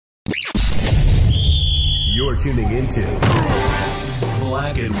You're tuning into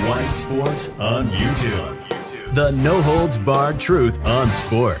Black and White Sports on YouTube. The no-holds-barred truth on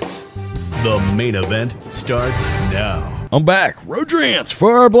sports. The main event starts now. I'm back. Rodrance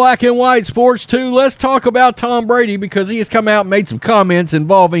for our Black and White Sports 2. Let's talk about Tom Brady because he has come out and made some comments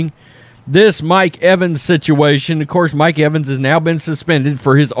involving this Mike Evans situation. Of course, Mike Evans has now been suspended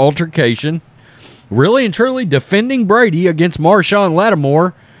for his altercation, really and truly defending Brady against Marshawn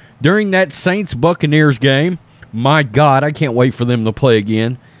Lattimore during that Saints Buccaneers game. My God, I can't wait for them to play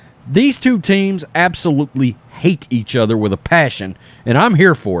again. These two teams absolutely hate each other with a passion, and I'm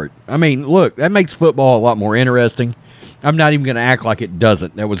here for it. I mean, look, that makes football a lot more interesting. I'm not even going to act like it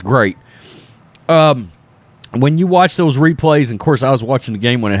doesn't. That was great. When you watch those replays, and of course I was watching the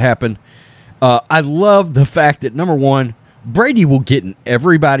game when it happened, I love the fact that, number one, Brady will get in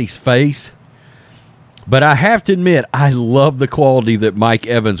everybody's face. But I have to admit, I love the quality that Mike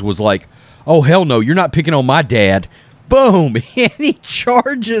Evans was like, oh, hell no, you're not picking on my dad. Boom. And he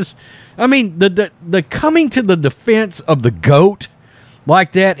charges. I mean, the coming to the defense of the GOAT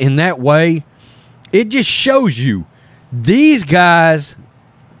like that in that way, it just shows you these guys,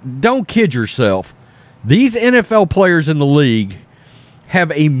 don't kid yourself, these NFL players in the league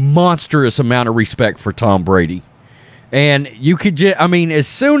have a monstrous amount of respect for Tom Brady. And you could just, I mean, as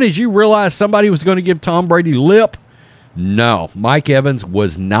soon as you realized somebody was going to give Tom Brady lip, no, Mike Evans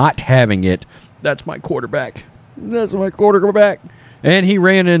was not having it. That's my quarterback. That's my quarterback. And he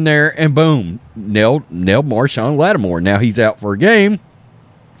ran in there and boom, nailed Marshawn Lattimore. Now he's out for a game.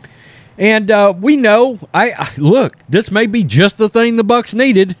 And we know, look, this may be just the thing the Bucs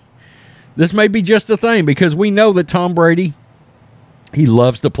needed. This may be just the thing because we know that Tom Brady, he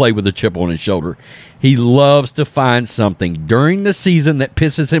loves to play with a chip on his shoulder. He loves to find something during the season that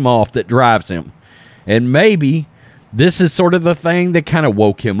pisses him off, that drives him. And maybe this is sort of the thing that kind of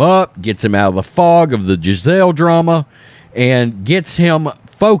woke him up, gets him out of the fog of the Giselle drama, and gets him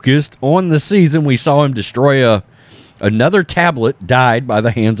focused on the season. We saw him destroy another tablet, died by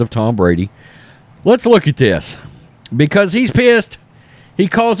the hands of Tom Brady. Let's look at this. Because he's pissed. He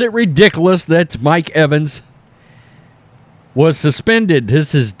calls it ridiculous that Mike Evans was suspended.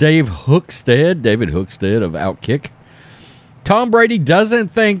 This is David Hookstead of Outkick. Tom Brady doesn't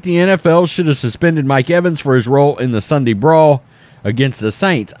think the NFL should have suspended Mike Evans for his role in the Sunday Brawl against the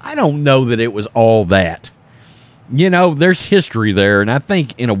Saints. I don't know that it was all that. You know, there's history there, and I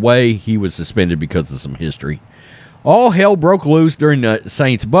think in a way he was suspended because of some history. All hell broke loose during the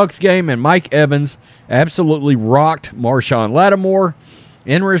Saints-Bucs game, and Mike Evans absolutely rocked Marshawn Lattimore.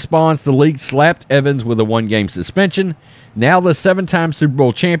 In response, the league slapped Evans with a one-game suspension. Now the seven-time Super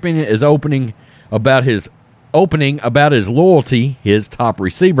Bowl champion is opening about his loyalty. His top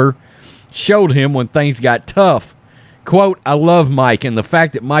receiver showed him when things got tough. Quote, I love Mike, and the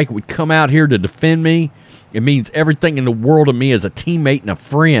fact that Mike would come out here to defend me, it means everything in the world to me as a teammate and a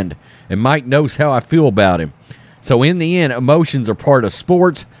friend, and Mike knows how I feel about him. So in the end, emotions are part of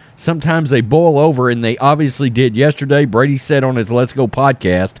sports. Sometimes they boil over, and they obviously did yesterday. Brady said on his Let's Go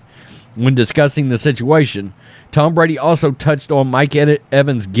podcast when discussing the situation. Tom Brady also touched on Mike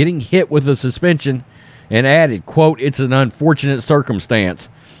Evans getting hit with a suspension and added, quote, it's an unfortunate circumstance.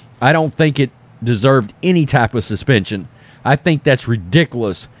 I don't think it deserved any type of suspension. I think that's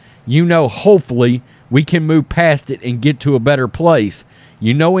ridiculous. You know, hopefully we can move past it and get to a better place.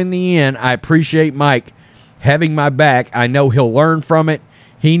 You know, in the end, I appreciate Mike having my back. I know he'll learn from it.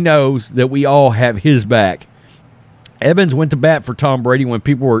 He knows that we all have his back. Evans went to bat for Tom Brady when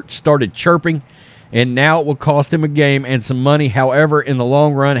people started chirping, and now it will cost him a game and some money. However, in the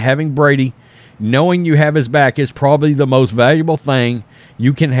long run, having Brady, knowing you have his back, is probably the most valuable thing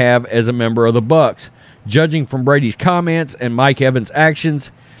you can have as a member of the Bucs. Judging from Brady's comments and Mike Evans'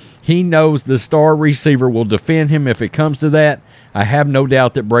 actions, he knows the star receiver will defend him if it comes to that. I have no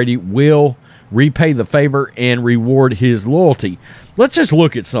doubt that Brady will repay the favor and reward his loyalty. Let's just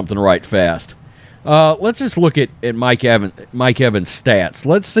look at something right fast. Let's just look at Mike Evans' stats.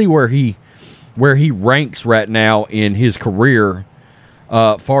 Let's see where he ranks right now in his career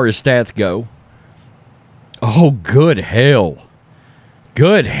far as stats go. Oh, good hell.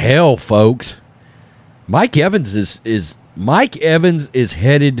 Good hell, folks. Mike Evans is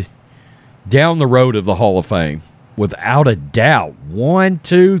headed down the road of the Hall of Fame. Without a doubt. 1,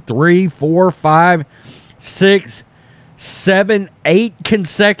 2, 3, 4, 5, 6, 7, 8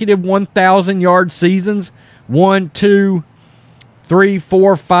 consecutive 1,000-yard seasons. 1, 2, 3,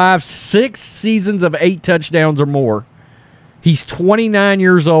 4, 5, 6 seasons of 8 touchdowns or more. He's 29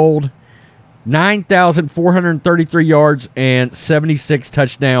 years old, 9,433 yards, and 76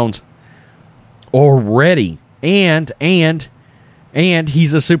 touchdowns already. And And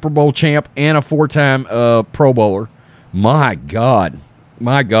he's a Super Bowl champ and a 4-time Pro Bowler. My God.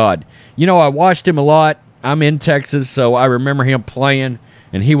 My God. You know, I watched him a lot. I'm in Texas, so I remember him playing,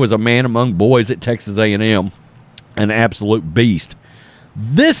 and he was a man among boys at Texas A&M, an absolute beast.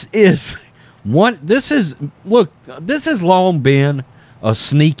 This has long been a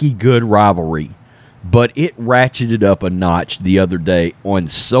sneaky good rivalry, but it ratcheted up a notch the other day on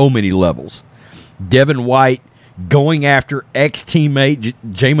so many levels. Devin White going after ex-teammate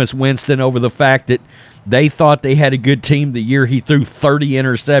Jameis Winston over the fact that they thought they had a good team the year he threw 30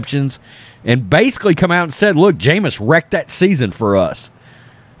 interceptions, and basically come out and said, look, Jameis wrecked that season for us.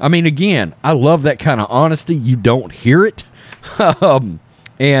 I mean, again, I love that kind of honesty. You don't hear it.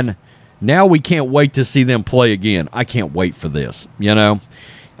 And now we can't wait to see them play again. I can't wait for this, you know.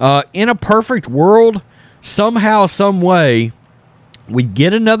 In a perfect world, somehow, some way, we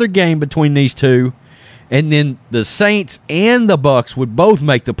get another game between these two, and then the Saints and the Bucs would both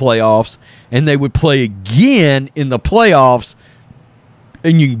make the playoffs, and they would play again in the playoffs,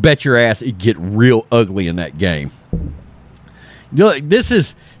 and you can bet your ass it'd get real ugly in that game. This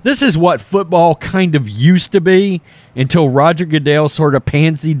is what football kind of used to be until Roger Goodell sort of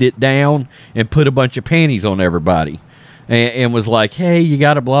pansied it down and put a bunch of panties on everybody and was like, hey, you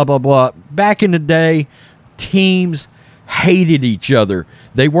got to blah, blah, blah. Back in the day, teams hated each other.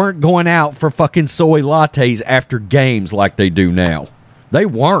 They weren't going out for fucking soy lattes after games like they do now. They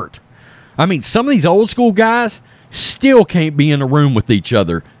weren't. I mean, some of these old school guys still can't be in a room with each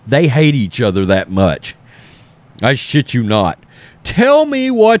other. They hate each other that much. I shit you not. Tell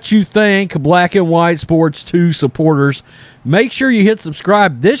me what you think, Black and White Sports 2 supporters. Make sure you hit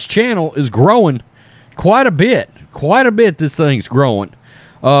subscribe. This channel is growing quite a bit. Quite a bit this thing's growing.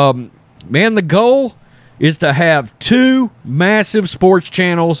 Man, the goal is to have 2 massive sports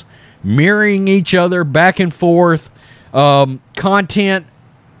channels mirroring each other back and forth. Content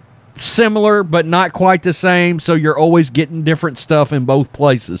similar, but not quite the same, so you're always getting different stuff in both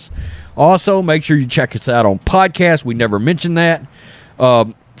places. Also, make sure you check us out on podcast. We never mentioned that.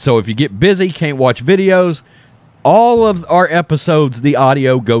 So if you get busy, can't watch videos, all of our episodes, the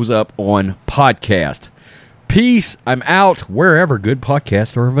audio goes up on podcast. Peace. I'm out wherever good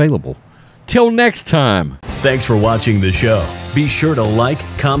podcasts are available. Till next time. Thanks for watching the show. Be sure to like,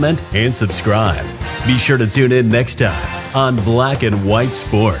 comment, and subscribe. Be sure to tune in next time on Black and White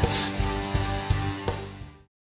Sports.